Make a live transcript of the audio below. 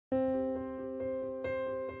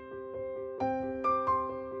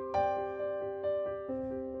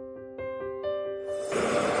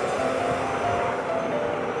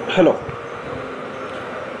Hello,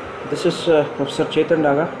 this is Professor Chetan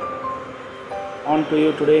Daga on to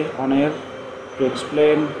you today on air to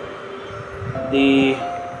explain the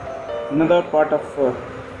another part of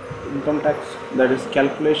income tax, that is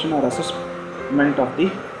calculation or assessment of the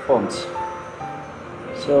firms.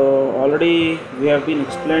 So already we have been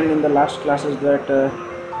explained in the last classes that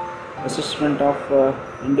assessment of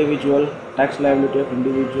individual, tax liability of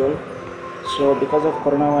individual. So because of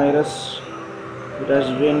coronavirus, it has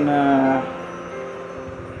been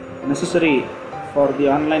necessary for the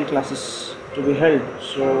online classes to be held.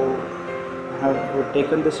 So I have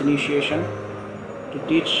taken this initiation to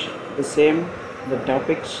teach the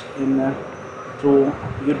topics in through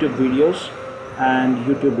YouTube videos and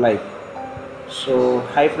YouTube live. So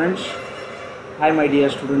hi friends, hi my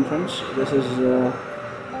dear student friends. This is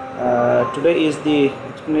today is the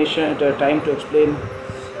explanation time to explain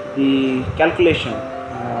the calculation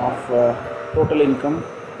of total income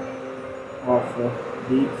of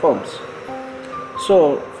the firms.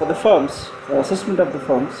 So for the firms, for assessment of the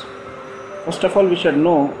firms, first of all we should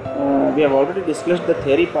know, we have already discussed the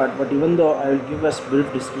theory part, but even though I will give us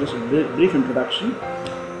brief introduction.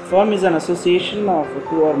 Firm is an association of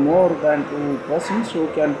two or more than two persons who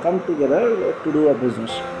can come together to do a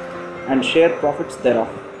business and share profits thereof.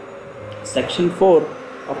 Section 4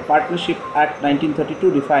 of Partnership Act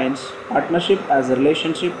 1932 defines partnership as a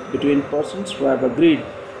relationship between persons who have agreed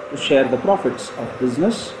to share the profits of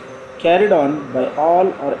business carried on by all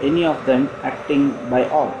or any of them acting by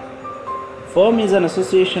all. Firm is an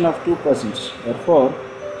association of two persons. Therefore,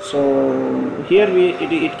 so here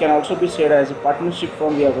it can also be said as a partnership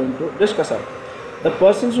firm we are going to discuss out. The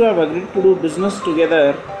persons who have agreed to do business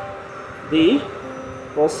together, the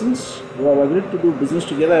persons who have agreed to do business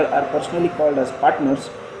together are personally called as partners,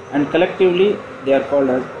 and collectively they are called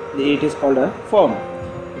as, it is called a firm.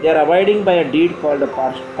 They are abiding by a deed called a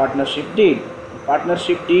partnership deed. The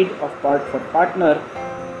partnership deed of part for partner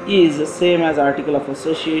is the same as article of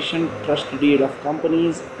association, trust deed of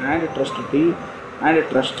companies, and a trust deed and a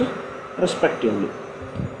trust respectively.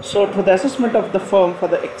 So for the assessment of the firm for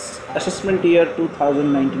the assessment year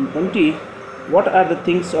 2019-20, what are the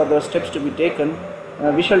things or the steps to be taken?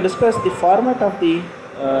 We shall discuss the format of the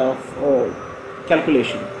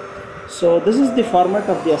calculation. So this is the format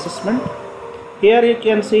of the assessment. Here you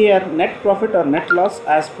can see a net profit or net loss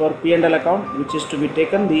as per P&L account, which is to be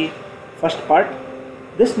taken the first part.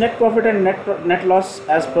 This net profit and net loss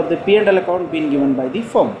as per the P&L account being given by the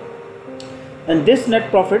firm. And this net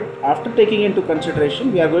profit, after taking into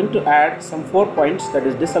consideration, we are going to add some 4 points, that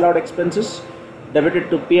is disallowed expenses debited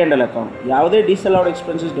to P&L account. ಯಾವುದೇ disallowed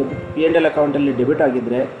expenses P&L account ಅಲ್ಲಿ debit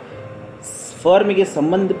ಆಗಿದ್ರೆ ಫರ್ಮಿಗೆ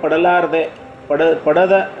ಸಂಬಂಧ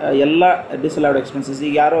ಪಡದ ಎಲ್ಲ disallowed expenses,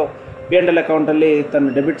 ಈಗ ಯಾರೋ P&L ಅಕೌಂಟಲ್ಲಿ ತನ್ನ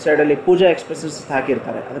ಡೆಬಿಟ್ ಸೈಡಲ್ಲಿ ಪೂಜಾ ಎಕ್ಸ್ಪೆನ್ಸಸ್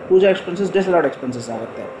ಹಾಕಿರ್ತಾರೆ, ಅದು ಪೂಜಾ ಎಕ್ಸ್ಪೆನ್ಸಸ್ disallowed expenses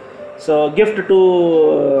ಆಗುತ್ತೆ. ಸೊ ಗಿಫ್ಟ್ ಟು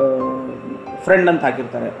ಫ್ರೆಂಡ್ ಅಂತ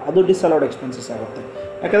ಹಾಕಿರ್ತಾರೆ, ಅದು disallowed expenses ಆಗುತ್ತೆ,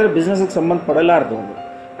 ಯಾಕಂದರೆ ಬಿಸ್ನೆಸ್ಗೆ ಸಂಬಂಧಪಡಲಾರ್ದು. ಅದು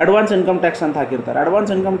ಅಡ್ವಾನ್ಸ್ ಇನ್ಕಮ್ ಟ್ಯಾಕ್ಸ್ ಅಂತ ಹಾಕಿರ್ತಾರೆ,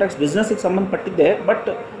 advance income tax ಬಿಸ್ನೆಸ್ಗೆ ಸಂಬಂಧಪಟ್ಟಿದ್ದೆ, but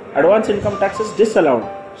advance income tax is disallowed.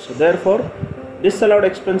 So therefore disallowed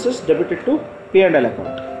expenses debited to P&L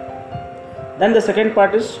account. Then the second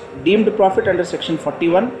part is deemed profit under section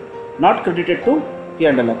 41 not credited to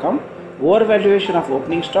P&L account, overvaluation of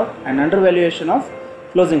opening stock and undervaluation of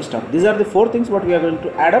closing stock. These are the 4 things what we are going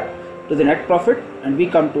to add up to the net profit, and we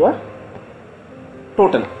come to a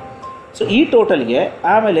total. So ಈ ಟೋಟಲ್ಗೆ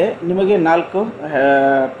ಆಮೇಲೆ ನಿಮಗೆ 4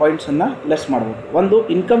 ಪಾಯಿಂಟ್ಸನ್ನು less ಮಾಡಬೇಕು. ಒಂದು,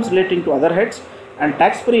 incomes relating to other heads and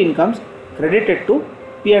tax free incomes credited to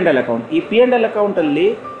P&L account. ಈ P&L ಅಕೌಂಟಲ್ಲಿ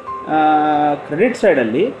credit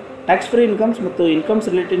ಸೈಡಲ್ಲಿ tax free incomes ಮತ್ತು incomes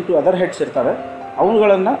relating to other heads ಇರ್ತವೆ,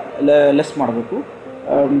 ಅವುಗಳನ್ನು ಲೆಸ್ ಮಾಡಬೇಕು.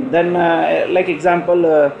 ದೆನ್ ಲೈಕ್ ಎಕ್ಸಾಂಪಲ್,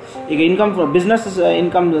 ಈಗ ಬಿಸ್ನೆಸ್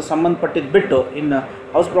ಇನ್ಕಮ್ ಸಂಬಂಧಪಟ್ಟಿದ್ದು ಬಿಟ್ಟು ಇನ್ನು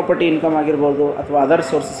ಹೌಸ್ ಪ್ರಾಪರ್ಟಿ ಇನ್ಕಮ್ ಆಗಿರ್ಬೋದು, ಅಥವಾ other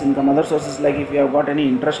sources like if you have got any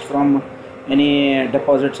interest from any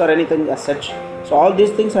deposits or anything as such. So all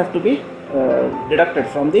these things have to be deducted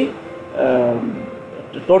from the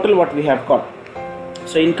total what we have got.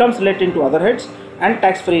 So incomes relating to other heads and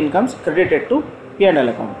tax free incomes credited to P&L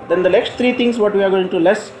account. Then the next 3 things what we are going to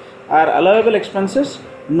less are allowable expenses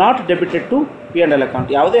not debited to P&L account.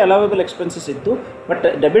 ಯಾವುದೇ allowable expenses ಇತ್ತು but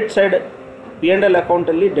debit side P&L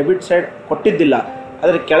ಅಕೌಂಟಲ್ಲಿ debit side ಕೊಟ್ಟಿದ್ದಿಲ್ಲ,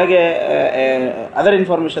 ಅದರ ಕೆಳಗೆ other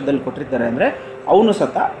ಇನ್ಫಾರ್ಮೇಷನ್ದಲ್ಲಿ ಕೊಟ್ಟಿರ್ತಾರೆ ಅಂದರೆ ಅವನು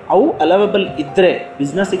ಅವು ಅಲವೇಬಲ್ ಇದ್ದರೆ,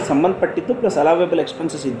 ಬಿಸ್ನೆಸ್ಸಿಗೆ ಸಂಬಂಧಪಟ್ಟಿದ್ದು ಪ್ಲಸ್ ಅಲವೇಬಲ್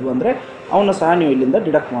ಎಕ್ಸ್ಪೆನ್ಸಸ್ ಇದ್ವು ಅಂದರೆ ಅವನು ಸಹ ನೀವು ಇಲ್ಲಿಂದ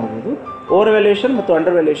ಡಿಡಕ್ಟ್ ಮಾಡ್ಬೋದು. ಓವರ್ ವ್ಯಾಲ್ಯೂಯೇಷನ್ ಮತ್ತು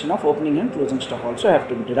under valuation of opening and closing stock also have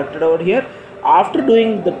to B deducted over here. After doing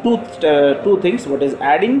the two things, what is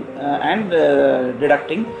adding and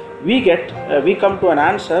deducting, we come to an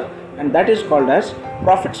answer, and that is called as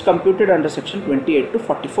profits computed under section 28 to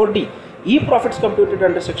 44D. ಈ profits computed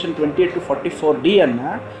under section 28 to 44D ಅನ್ನು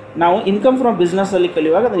ನಾವು income from ಬಿಸ್ನೆಸ್ಸಲ್ಲಿ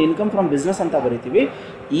ಕಲಿಯುವಾಗ ಅದನ್ನು income from business ಅಂತ ಬರಿತೀವಿ.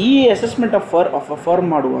 ಈ assessment of a firm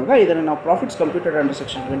ಮಾಡುವಾಗ ಇದನ್ನು ನಾವು profits computed under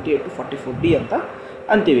section 28 to 44D ಅಂತ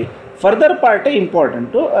ಅಂತೀವಿ. ಫರ್ದರ್ ಪಾರ್ಟೇ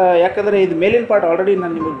ಇಂಪಾರ್ಟೆಂಟು, ಯಾಕಂದರೆ ಇದು ಮೇಲಿನ ಪಾರ್ಟ್ ಆಲ್ರೆಡಿ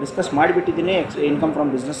ನಾನು ನಿಮಗೆ discuss ಮಾಡಿಬಿಟ್ಟಿದ್ದೀನಿ income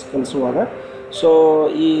from business ಕಲಿಸುವಾಗ. So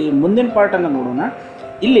ಈ ಮುಂದಿನ ಪಾರ್ಟನ್ನು ನೋಡೋಣ.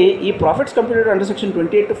 ಇಲ್ಲಿ ಈ profits computed under section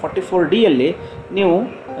 28 to 44D ಅಲ್ಲಿ ನೀವು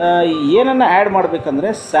ಏನನ್ನು ಆ್ಯಡ್ ಮಾಡಬೇಕಂದ್ರೆ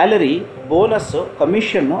ಸ್ಯಾಲರಿ, ಬೋನಸ್ಸು,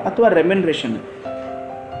 ಕಮಿಷನ್ನು ಅಥವಾ remuneration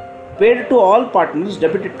paid to all partners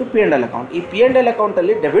debited to P&L account. ಈ P&L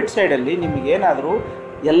ಅಕೌಂಟಲ್ಲಿ ಡೆಬಿಟ್ ಸೈಡಲ್ಲಿ ನಿಮಗೇನಾದರೂ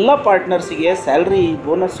ಎಲ್ಲ ಪಾರ್ಟ್ನರ್ಸಿಗೆ salary,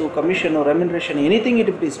 bonus, commission, remuneration anything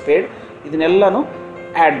it is paid ಇದನ್ನೆಲ್ಲನೂ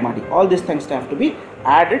add ಮಾಡಿ. All this things have to be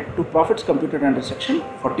added to profits computed under section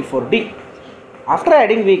 44D. After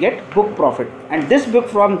adding we get book profit, and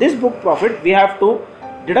from this book profit we have to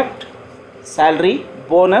deduct salary,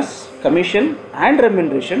 bonus, commission and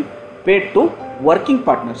remuneration paid to working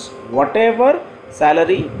partners. Whatever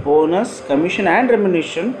salary, bonus, commission and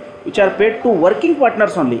remuneration which are paid to working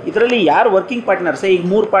partners only. ಇದರಲ್ಲಿ ಯಾರು working partners, ಈಗ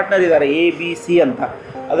 3 partner ಇದ್ದಾರೆ A, B, C ಅಂತ.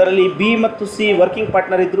 ಅದರಲ್ಲಿ B ಮತ್ತು C working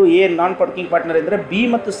partner ಇದ್ದರು, A non working partner ಇದ್ದರೆ B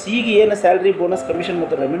ಮತ್ತು Cಗೆ ಏನು ಸ್ಯಾಲ್ರಿ, ಬೋನಸ್, ಕಮಿಷನ್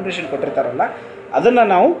ಮತ್ತು ರೆಮ್ಯುನರೇಷನ್ ಕೊಟ್ಟಿರ್ತಾರಲ್ಲ ಅದನ್ನು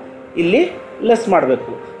ನಾವು ಇಲ್ಲಿ ಲೆಸ್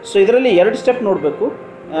ಮಾಡಬೇಕು. ಸೊ ಇದರಲ್ಲಿ 2 ಸ್ಟೆಪ್ ನೋಡಬೇಕು.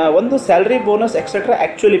 ಒಂದು salary, bonus etcetera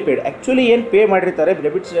actually paid, actually ಏನು ಪೇ ಮಾಡಿರ್ತಾರೆ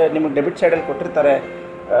ನಿಮಗೆ ಡೆಬಿಟ್ ಸೈಡಲ್ಲಿ ಕೊಟ್ಟಿರ್ತಾರೆ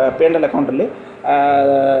P&L ಅಕೌಂಟಲ್ಲಿ,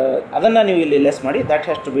 ಅದನ್ನು ನೀವು ಇಲ್ಲಿ ಲೆಸ್ ಮಾಡಿ. That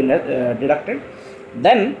has to B deducted.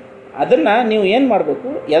 Then ಅದನ್ನು ನೀವು ಏನು ಮಾಡಬೇಕು,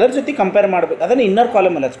 ಎದರ ಜೊತೆ ಕಂಪೇರ್ ಮಾಡಬೇಕು ಅದನ್ನು ಇನ್ನರ್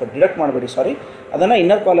ಕಾಲಮಲ್ಲಿ ಹಚ್ಕೊಳ್ಳಿ. ಡಿಡಕ್ಟ್ ಮಾಡಬೇಡಿ, ಸಾರಿ, ಅದನ್ನು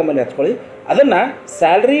ಇನ್ನರ್ ಕಾಲಮಲ್ಲಿ ಹಚ್ಕೊಳ್ಳಿ. ಅದನ್ನು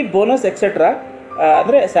ಸ್ಯಾಲ್ರಿ, ಬೋನಸ್ ಎಕ್ಸೆಟ್ರಾ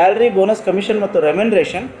ಅಂದರೆ ಸ್ಯಾಲ್ರಿ, ಬೋನಸ್, ಕಮಿಷನ್ ಮತ್ತು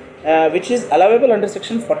remuneration which is allowable under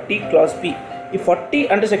section 40 clause P. ಈ 40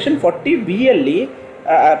 ಅಂಡರ್ ಸೆಕ್ಷನ್ 40B ಯಲ್ಲಿ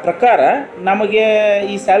ಪ್ರಕಾರ ನಮಗೆ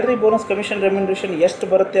ಈ ಸ್ಯಾಲ್ರಿ, ಬೋನಸ್, ಕಮಿಷನ್, ರೆಮ್ಯುನರೇಷನ್ ಎಷ್ಟು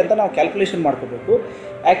ಬರುತ್ತೆ ಅಂತ ನಾವು ಕ್ಯಾಲ್ಕುಲೇಷನ್ ಮಾಡ್ಕೋಬೇಕು.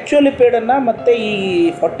 ಆ್ಯಕ್ಚುಲಿ ಪೇಡನ್ನು ಮತ್ತು ಈ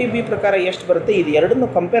 40B ಪ್ರಕಾರ ಎಷ್ಟು ಬರುತ್ತೆ ಇದು ಎರಡನ್ನೂ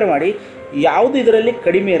ಕಂಪೇರ್ ಮಾಡಿ ಯಾವುದು ಇದರಲ್ಲಿ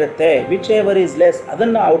ಕಡಿಮೆ ಇರುತ್ತೆ, ವಿಚ್ ಎವರ್ ಈಸ್ ಲೆಸ್,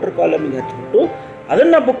 ಅದನ್ನು ಔಟರ್ ಕಾಲಮಿಗೆ ಹಚ್ಬಿಟ್ಟು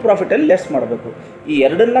ಅದನ್ನು ಬುಕ್ ಪ್ರಾಫಿಟಲ್ಲಿ ಲೆಸ್ ಮಾಡಬೇಕು. ಈ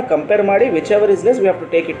ಎರಡನ್ನ ಕಂಪೇರ್ ಮಾಡಿ which ever is less we have to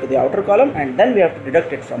take it to the outer column and then we have to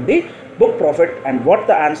deduct it from the book profit, and what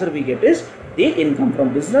the answer we get is the income from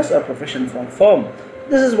business or profession from firm.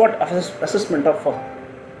 This is what assessment of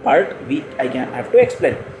part I have to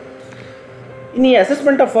explain. In the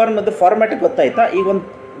assessment of firm the format ಗೊತ್ತಾಯ್ತಾ? ಈಗ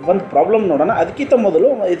ಒಂದು problem ನೋಡೋಣ. ಅದಕ್ಕಿಂತ ಮೊದಲು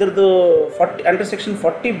ಇದ್ರದ್ದು under section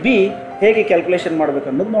 40B ಹೇಗೆ calculation ಮಾಡಬೇಕು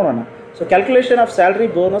ಅನ್ನೋದು ನೋಡೋಣ. So calculation of salary,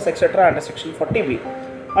 bonus etcetera under section 40B.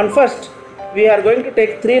 On first we are going to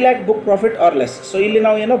take 3 lakh book profit or less. So ಇಲ್ಲಿ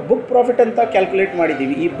ನಾವು ಏನೋ ಬುಕ್ ಪ್ರಾಫಿಟ್ ಅಂತ ಕ್ಯಾಲ್ಕುಲೇಟ್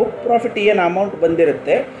ಮಾಡಿದ್ದೀವಿ. ಈ ಬುಕ್ ಪ್ರಾಫಿಟ್ ಏನು ಅಮೌಂಟ್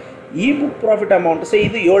ಬಂದಿರುತ್ತೆ, ಈ ಬುಕ್ ಪ್ರಾಫಿಟ್ ಅಮೌಂಟ್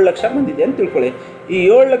ಇದು 7 ಲಕ್ಷ ಬಂದಿದೆ ಅಂತ ತಿಳ್ಕೊಳ್ಳಿ. ಈ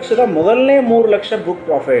 7 ಲಕ್ಷದ ಮೊದಲನೇ 3 ಲಕ್ಷ ಬುಕ್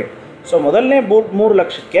ಪ್ರಾಫಿಟ್. ಸೊ ಮೊದಲನೇ 3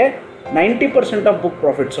 ಲಕ್ಷಕ್ಕೆ 90% ಆಫ್ ಬುಕ್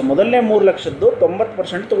ಪ್ರಾಫಿಟ್. ಸೊ ಮೊದಲನೇ 3 ಲಕ್ಷದ್ದು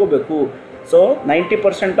 90% ತೊಗೋಬೇಕು. So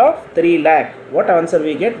 90% of 3 lakh. What answer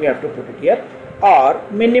we get? We have to put it here. R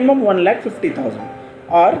minimum 1,50,000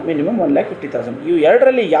 R minimum 1,50,000. ಇವು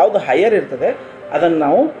ಎರಡರಲ್ಲಿ ಯಾವುದು ಹೈಯರ್ ಇರ್ತದೆ ಅದನ್ನು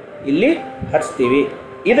ನಾವು ಇಲ್ಲಿ ಹಚ್ತೀವಿ.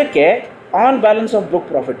 ಇದಕ್ಕೆ on balance of book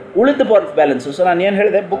profit, ಉಳಿದ ಬ್ಯಾಲೆನ್ಸು. ಸೊ ನಾನು ಏನು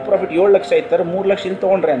ಹೇಳಿದೆ, ಬುಕ್ ಪ್ರಾಫಿಟ್ 7 ಲಕ್ಷ ಇರ್ತಾರೆ, 3 ಲಕ್ಷ ಇನ್ನು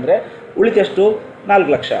ತೊಗೊಂಡ್ರೆ ಅಂದರೆ ಉಳಿದೆಷ್ಟು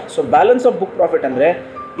 4 lakh. So balance of book profit ಅಂದರೆ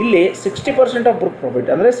ಇಲ್ಲಿ 60% ಆಫ್ ಬುಕ್ ಪ್ರಾಫಿಟ್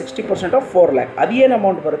ಅಂದರೆ 60% ಆಫ್ 4 lakh. ಅದು ಏನು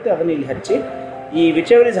ಅಮೌಂಟ್ ಬರುತ್ತೆ ಅದನ್ನು ಇಲ್ಲಿ ಹಚ್ಚಿ, ಈ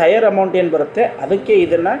which ever is higher amount ಏನು ಬರುತ್ತೆ ಅದಕ್ಕೆ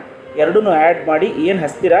ಇದನ್ನು ಎರಡೂ ಆ್ಯಡ್ ಮಾಡಿ ಏನು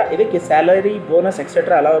ಹಚ್ತೀರಾ ಇದಕ್ಕೆ salary, bonus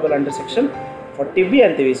etcetera allowable under section 40B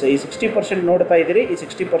ಅಂತೀವಿ. ಸೊ ಈ 60% ನೋಡ್ತಾ ಇದ್ದೀರಿ, ಈ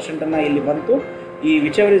 60%ಅನ್ನು ಇಲ್ಲಿ ಬಂತು. ಈ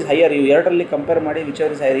ವಿಚ್ ಎವರ್ ಇಸ್ ಹೈಯರ್ ಇವು ಎರಡರಲ್ಲಿ ಕಂಪೇರ್ ಮಾಡಿ ವಿಚ್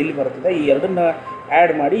ಎವರ್ ಇಸ್ ಹೈಯರ್ ಇಲ್ಲಿ ಬರ್ತದೆ, ಈ ಎರಡನ್ನ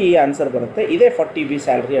ಆ್ಯಡ್ ಮಾಡಿ ಈ ಆನ್ಸರ್ ಬರುತ್ತೆ. ಇದೇ 40B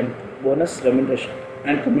salary and bonus, remuneration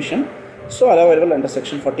and commission. So allowable under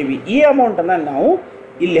section 40B. ಈ ಅಮೌಂಟನ್ನು ನಾವು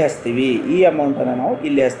ಇಲ್ಲಿ ಹಚ್ತೀವಿ, ಈ ಅಮೌಂಟನ್ನು ನಾವು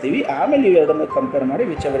ಇಲ್ಲಿ ಹಚ್ತೀವಿ. ಆಮೇಲೆ ಇವು ಎರಡನ್ನು ಕಂಪೇರ್ ಮಾಡಿ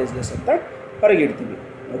ವಿಚ್ ಎವರ್ ಇಸ್ ಲೆಸ್ ಅಂತ ಹೊರಗಿಡ್ತೀವಿ.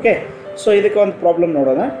 ಓಕೆ, ಸೊ ಇದಕ್ಕೆ ಒಂದು ಪ್ರಾಬ್ಲಮ್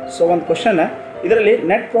ನೋಡೋಣ. ಸೊ ಒಂದು ಕ್ವಶನ್, ಇದರಲ್ಲಿ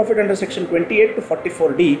net profit under section 28 to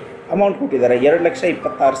 44D amount ಕೊಟ್ಟಿದ್ದಾರೆ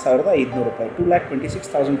 2,26,500 ರೂಪಾಯಿ,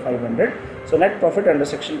 2,26,500. So net profit under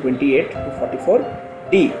section 28 to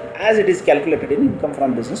 44D as it is calculated in income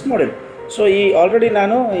from business model. So ಈ already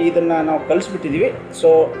ಇದನ್ನು ನಾವು ಕಲಿಸ್ಬಿಟ್ಟಿದ್ದೀವಿ. ಸೊ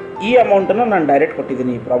ಈ ಅಮೌಂಟನ್ನು ನಾನು ಡೈರೆಕ್ಟ್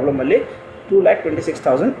ಕೊಟ್ಟಿದ್ದೀನಿ ಈ ಪ್ರಾಬ್ಲಮಲ್ಲಿ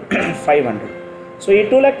 2,26,500. ಸೊ ಈ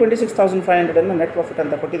 2,26,500 ನೆಟ್ ಪ್ರಾಫಿಟ್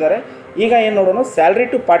ಅಂತ ಕೊಟ್ಟಿದ್ದಾರೆ. ಈಗ ಏನು ನೋಡೋಣ, salary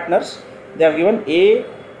to partners they have given A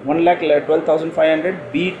 1,12,500,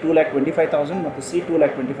 B 2,25,000 ಮತ್ತು C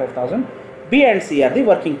 2,25,000. B and C R the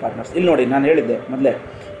working partners. ಇಲ್ಲಿ ನೋಡಿ ನಾನು ಹೇಳಿದ್ದೆ ಮೊದಲೇ.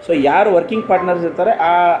 ಸೊ ಯಾರು ವರ್ಕಿಂಗ್ ಪಾರ್ಟ್ನರ್ಸ್ ಇರ್ತಾರೆ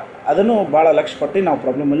ಅದನ್ನು ಭಾಳ ಲಕ್ಷ ಕೊಟ್ಟು ನಾವು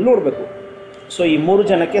ಪ್ರಾಬ್ಲಮಲ್ಲಿ ನೋಡಬೇಕು. ಸೊ ಈ 3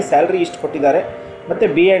 ಜನಕ್ಕೆ ಸ್ಯಾಲ್ರಿ ಇಷ್ಟು ಕೊಟ್ಟಿದ್ದಾರೆ ಮತ್ತು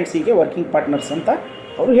B ಆ್ಯಂಡ್ Cಗೆ ವರ್ಕಿಂಗ್ ಪಾರ್ಟ್ನರ್ಸ್ ಅಂತ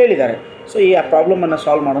ಅವರು ಹೇಳಿದ್ದಾರೆ. ಸೊ ಈ ಪ್ರಾಬ್ಲಮನ್ನು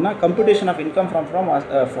ಸಾಲ್ವ್ ಮಾಡೋಣ. Computation of income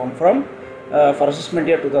from for assessment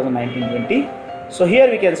year 2019-20. So here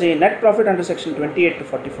we can say net profit under section 28 to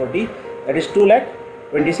 44D. That is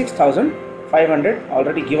 2,26,500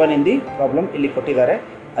 already given in the problem ಇಲ್ಲಿ ಕೊಟ್ಟಿದ್ದಾರೆ,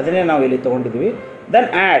 ಅದನ್ನೇ ನಾವು ಇಲ್ಲಿ ತೊಗೊಂಡಿದ್ದೀವಿ. Then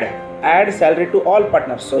add salary to all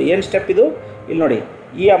partners. So ಏನು step ಇದು, ಇಲ್ಲಿ ನೋಡಿ,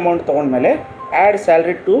 ಈ amount ತೊಗೊಂಡ್ಮೇಲೆ add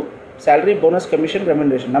salary to salary bonus commission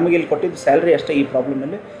remuneration, ನಮಗೆ ಇಲ್ಲಿ ಕೊಟ್ಟಿದ್ದು ಸ್ಯಾಲ್ರಿ ಅಷ್ಟೇ ಈ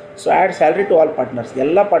ಪ್ರಾಬ್ಲಮಲ್ಲಿ. So add salary to all partners,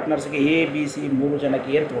 ಎಲ್ಲ ಪಾರ್ಟ್ನರ್ಸ್ಗೆ A B C 3 ಜನಕ್ಕೆ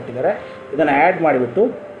ಏನು ಕೊಟ್ಟಿದ್ದಾರೆ ಇದನ್ನು ಆ್ಯಡ್ ಮಾಡಿಬಿಟ್ಟು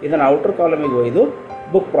ಇದನ್ನು ಔಟರ್ ಕಾಲಮಿಗೆ ಒಯ್ದು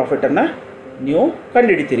ಬುಕ್ ಪ್ರಾಫಿಟನ್ನು ನೀವು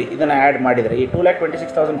ಕಂಡುಹಿಡಿತೀರಿ. ಇದನ್ನು ಆ್ಯಡ್ ಮಾಡಿದರೆ ಈ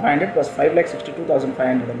 2,26,500 ಪ್ಲಸ್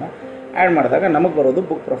 5,62,500 ಆ್ಯಡ್ ಮಾಡಿದಾಗ ನಮಗೆ ಬರೋದು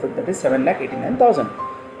book profit, that is 7,89,000.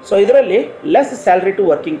 So ಇದರಲ್ಲಿ ಲೆಸ್ ಸ್ಯಾಲ್ರಿ ಟು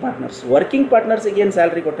ವರ್ಕಿಂಗ್ ಪಾರ್ಟ್ನರ್ಸಿಗೆ ಏನು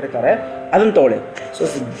ಸ್ಯಾಲ್ರಿ ಕೊಟ್ಟಿರ್ತಾರೆ ಅದನ್ನು ತೊಗೊಳ್ಳಿ. ಸೊ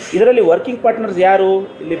ಇದರಲ್ಲಿ ವರ್ಕಿಂಗ್ ಪಾರ್ಟ್ನರ್ಸ್ ಯಾರು,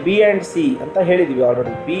 ಇಲ್ಲಿ B and C ಅಂತ ಹೇಳಿದ್ವಿ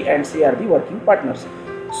already. B and C R the working partners.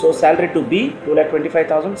 So salary to B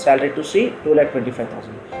 2,25,000, salary to C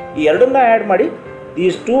 2,25,000. ಈ ಎರಡನ್ನ ಆ್ಯಡ್ ಮಾಡಿ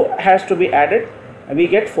these two has to be added, we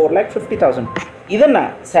get 4,50,000. ಇದನ್ನು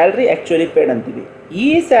ಸ್ಯಾಲ್ರಿ ಆ್ಯಕ್ಚುಲಿ ಪೇಡ್ ಅಂತೀವಿ. ಈ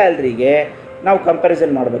ಸ್ಯಾಲ್ರಿಗೆ ನಾವು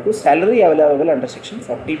ಕಂಪ್ಯಾರಿಸನ್ ಮಾಡಬೇಕು salary available under section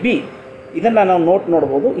 40B. ಇದನ್ನು ನಾವು ನೋಟ್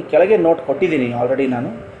ನೋಡ್ಬೋದು, ಈ ಕೆಳಗೆ ನೋಟ್ ಕೊಟ್ಟಿದ್ದೀನಿ ಆಲ್ರೆಡಿ. ನಾನು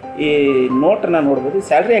ಈ ನೋಟನ್ನು ನೋಡ್ಬೋದು.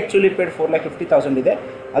 ಸ್ಯಾಲ್ರಿ ಆ್ಯಕ್ಚುಲಿ ಪೇಡ್ 4,50,000 ಇದೆ,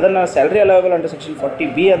 ಅದನ್ನು ಸ್ಯಾಲ್ರಿ ಅಲವೇಬಲ್ ಅಂಡರ್ ಸೆಕ್ಷನ್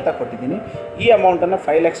 40B ಅಂತ ಕೊಟ್ಟಿದ್ದೀನಿ. ಈ ಅಮೌಂಟನ್ನು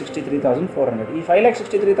 5,63,400. ಈ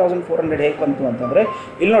 5,63,400 ಹೇಗೆ ಬಂತು ಅಂತಂದರೆ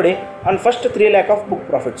ಇಲ್ಲಿ ನೋಡಿ, on first 3 lakh of book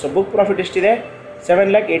profit. So book profit ಎಷ್ಟಿದೆ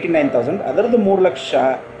 7,89,000, ಅದರದ್ದು 3 ಲಕ್ಷ,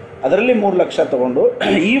 ಅದರಲ್ಲಿ 3 ಲಕ್ಷ ತೊಗೊಂಡು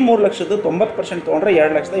ಈ 3 ಲಕ್ಷದ್ದು 90% ತೊಗೊಂಡ್ರೆ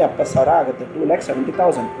 2,70,000 ಆಗುತ್ತೆ,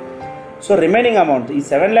 2,70,000. ಸೊ ರಿಮೈನಿಂಗ್ ಅಮೌಂಟ್ ಈ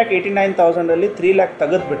 7,89,000 3 lakh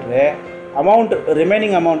ತೆಗೆದುಬಿಟ್ರೆ amount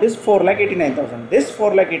remaining amount is 4,89,000. This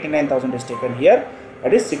 4,89,000 is taken here,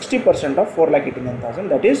 that is 60% of 4,89,000,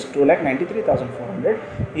 that is 2,93,400.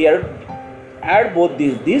 Here add both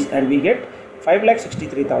these and we get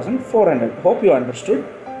 5,63,400. Hope you understood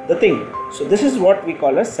the thing. So this is what we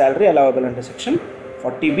call as salary allowable under section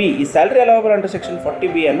 40B. ಈ salary allowable under section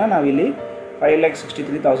 40B ಅನ್ನು ನಾವು ಇಲ್ಲಿ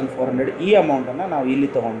 5,63,400 ಈ ಅಮೌಂಟನ್ನು ನಾವು ಇಲ್ಲಿ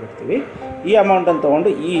ತೊಗೊಂಡ್ಬಿಡ್ತೀವಿ. ಈ ಅಮೌಂಟನ್ನು ತೊಗೊಂಡು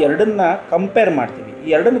ಈ ಎರಡನ್ನ ಕಂಪೇರ್ ಮಾಡ್ತೀವಿ. ಈ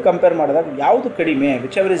ಎರಡನ್ನು ಕಂಪೇರ್ ಮಾಡಿದಾಗ ಯಾವುದು ಕಡಿಮೆ,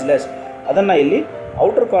 ವಿಚ್ ಎವರ್ ಇಸ್ ಲೆಸ್, ಅದನ್ನು ಇಲ್ಲಿ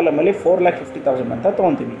ಔಟರ್ ಕಾಲಮಲ್ಲಿ 4,50,000 ಅಂತ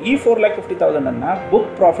ತೊಗೊತೀವಿ. ಈ 4,50,000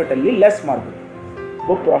 ಬುಕ್ ಪ್ರಾಫಿಟಲ್ಲಿ ಲೆಸ್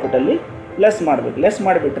ಮಾಡಬೇಕು. ಲೆಸ್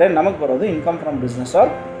ಮಾಡಿಬಿಟ್ರೆ ನಮಗೆ ಬರೋದು income from business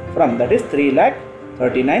are from, that is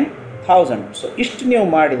 3,39,000. So ಇಷ್ಟು ನೀವು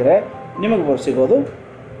ಮಾಡಿದರೆ ನಿಮಗೆ ಸಿಗೋದು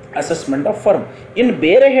ಅಸೆಸ್ಮೆಂಟ್ ಆಫ್ ಫರ್ಮ್. ಇನ್ನು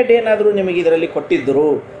ಬೇರೆ ಹೆಡ್ ಏನಾದರೂ ನಿಮಗೆ ಇದರಲ್ಲಿ ಕೊಟ್ಟಿದ್ದರು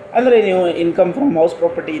ಅಂದರೆ ನೀವು ಇನ್ಕಮ್ ಫ್ರಮ್ ಹೌಸ್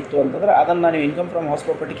ಪ್ರಾಪರ್ಟಿ ಇತ್ತು ಅಂತಂದರೆ ಅದನ್ನು ನೀವು income from house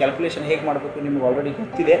property calculation ಹೇಗೆ ಮಾಡಬೇಕು ನಿಮಗೆ ಆಲ್ರೆಡಿ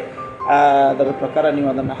ಗೊತ್ತಿದೆ. ಅದರ ಪ್ರಕಾರ ನೀವು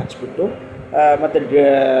ಅದನ್ನು ಹಚ್ಚಿಬಿಟ್ಟು ಮತ್ತು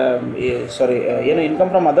ಏನು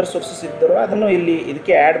ಇನ್ಕಮ್ ಫ್ರಮ್ ಅದರ್ ಸೋರ್ಸಸ್ ಇದ್ದರೂ ಅದನ್ನು ಇಲ್ಲಿ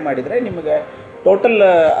ಇದಕ್ಕೆ ಆ್ಯಡ್ ಮಾಡಿದರೆ ನಿಮಗೆ ಟೋಟಲ್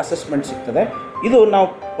ಅಸೆಸ್ಮೆಂಟ್ ಸಿಗ್ತದೆ. ಇದು ನಾವು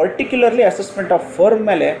ಪರ್ಟಿಕ್ಯುಲರ್ಲಿ ಅಸೆಸ್ಮೆಂಟ್ ಆಫ್ ಫರ್ಮ್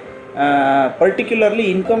ಮೇಲೆ particularly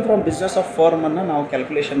income from business of ಫರ್ಮನ್ನು ನಾವು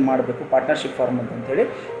ಕ್ಯಾಲ್ಕುಲೇಷನ್ ಮಾಡಬೇಕು, ಪಾರ್ಟ್ನರ್ಶಿಪ್ ಫರ್ಮ್ ಅಂತೇಳಿ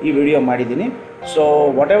ಈ ವಿಡಿಯೋ ಮಾಡಿದ್ದೀನಿ. So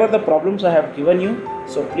what ever the problems I have given you,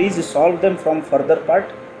 so please solve them from further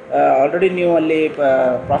part. Already ನೀವು ಅಲ್ಲಿ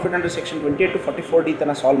profit under section 28 to 44D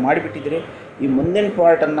ತನಕ solve ಮಾಡಿಬಿಟ್ಟಿದ್ದೀರಿ. ಈ ಮುಂದಿನ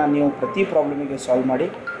ಪಾರ್ಟನ್ನು ನೀವು ಪ್ರತಿ ಪ್ರಾಬ್ಲಮಿಗೆ ಸಾಲ್ವ್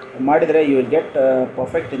ಮಾಡಿದರೆ you will get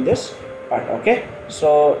perfect in this part. Okay, so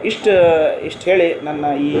ಇಷ್ಟು ಹೇಳಿ ನನ್ನ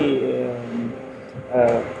ಈ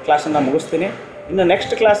ಕ್ಲಾಸನ್ನು ಮುಗಿಸ್ತೀನಿ. ಇನ್ನು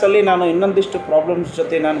ನೆಕ್ಸ್ಟ್ ಕ್ಲಾಸಲ್ಲಿ ನಾನು ಇನ್ನೊಂದಿಷ್ಟು ಪ್ರಾಬ್ಲಮ್ಸ್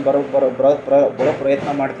ಜೊತೆ ನಾನು ಬರೋ ಪ್ರಯತ್ನ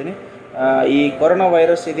ಮಾಡ್ತೀನಿ. ಈ ಕೊರೋನಾ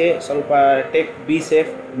ವೈರಸ್ ಇದೆ, ಸ್ವಲ್ಪ ಬಿ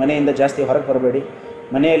ಸೇಫ್, ಮನೆಯಿಂದ ಜಾಸ್ತಿ ಹೊರಗೆ ಬರಬೇಡಿ,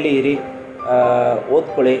 ಮನೆಯಲ್ಲಿ ಇರಿ,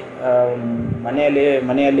 ಓದ್ಕೊಳ್ಳಿ,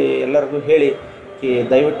 ಮನೆಯಲ್ಲಿ ಎಲ್ಲರಿಗೂ ಹೇಳಿ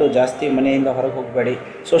ದಯವಿಟ್ಟು ಜಾಸ್ತಿ ಮನೆಯಿಂದ ಹೊರಗೆ ಹೋಗಬೇಡಿ,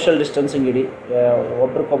 ಸೋಷಲ್ ಡಿಸ್ಟೆನ್ಸಿಂಗ್ ಇಡಿ,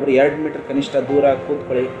 ಒಬ್ರಿಗೊಬ್ರು 2 ಮೀಟರ್ ಕನಿಷ್ಠ ದೂರ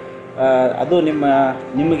ಕೂತ್ಕೊಳ್ಳಿ. ಅದು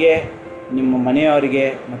ನಿಮಗೆ, ನಿಮ್ಮ ಮನೆಯವರಿಗೆ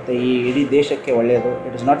ಮತ್ತು ಈ ಇಡೀ ದೇಶಕ್ಕೆ ಒಳ್ಳೆಯದು.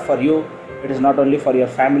 It is not for you, it is not only for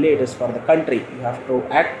your family, it is for the country. You have to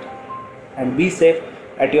act and be safe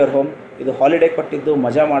at your home. ಇದು ಹಾಲಿಡೇ ಕೊಟ್ಟಿದ್ದು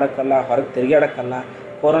ಮಜಾ ಮಾಡೋಕ್ಕಲ್ಲ, ಹೊರಗೆ ತಿರುಗಾಡೋಕ್ಕಲ್ಲ.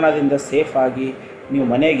 ಕೊರೋನಾದಿಂದ ಸೇಫ್ ಆಗಿ ನೀವು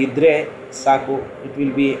ಮನೆಗಿದ್ದರೆ ಸಾಕು. It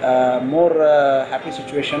will be more happy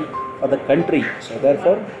situation for the country. So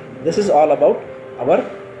therefore this is all about our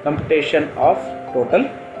computation of total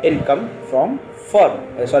income from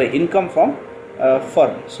income from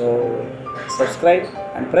firm. So subscribe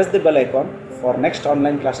and press the bell icon for next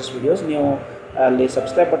online classes videos. ನೀವು ಅಲ್ಲಿ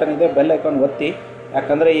subscribe button ಇದೆ, bell icon ಒತ್ತಿ.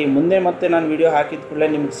 ಯಾಕಂದರೆ ಈ ಮುಂದೆ ಮತ್ತೆ ನಾನು video ಹಾಕಿದ ಕೂಡಲೇ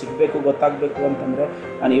ನಿಮಗೆ ಸಿಗಬೇಕು, ಗೊತ್ತಾಗಬೇಕು ಅಂತಂದರೆ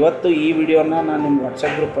ನಾನು ಇವತ್ತು ಈ ವಿಡಿಯೋನ ನಾನು ನಿಮ್ಮ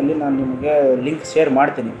ವಾಟ್ಸಪ್ ಗ್ರೂಪಲ್ಲಿ ನಾನು ನಿಮಗೆ ಲಿಂಕ್ ಶೇರ್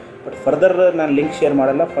ಮಾಡ್ತೀನಿ. ಬಟ್ ಫರ್ದರ್ ನಾನು ಲಿಂಕ್ ಶೇರ್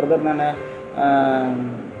ಮಾಡಲ್ಲ. ಫರ್ದರ್ ನಾನು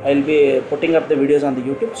I will be putting up the videos on the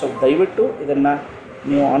YouTube. So ದಯವಿಟ್ಟು ಇದನ್ನು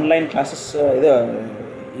ನೀವು ಆನ್ಲೈನ್ ಕ್ಲಾಸಸ್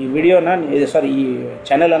ಈ ವಿಡಿಯೋನ ಈ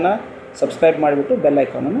ಚಾನಲನ್ನು ಸಬ್ಸ್ಕ್ರೈಬ್ ಮಾಡಿಬಿಟ್ಟು ಬೆಲ್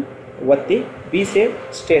ಐಕಾನನ್ನು ಒತ್ತಿ. Be safe,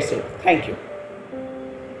 stay safe. Thank you.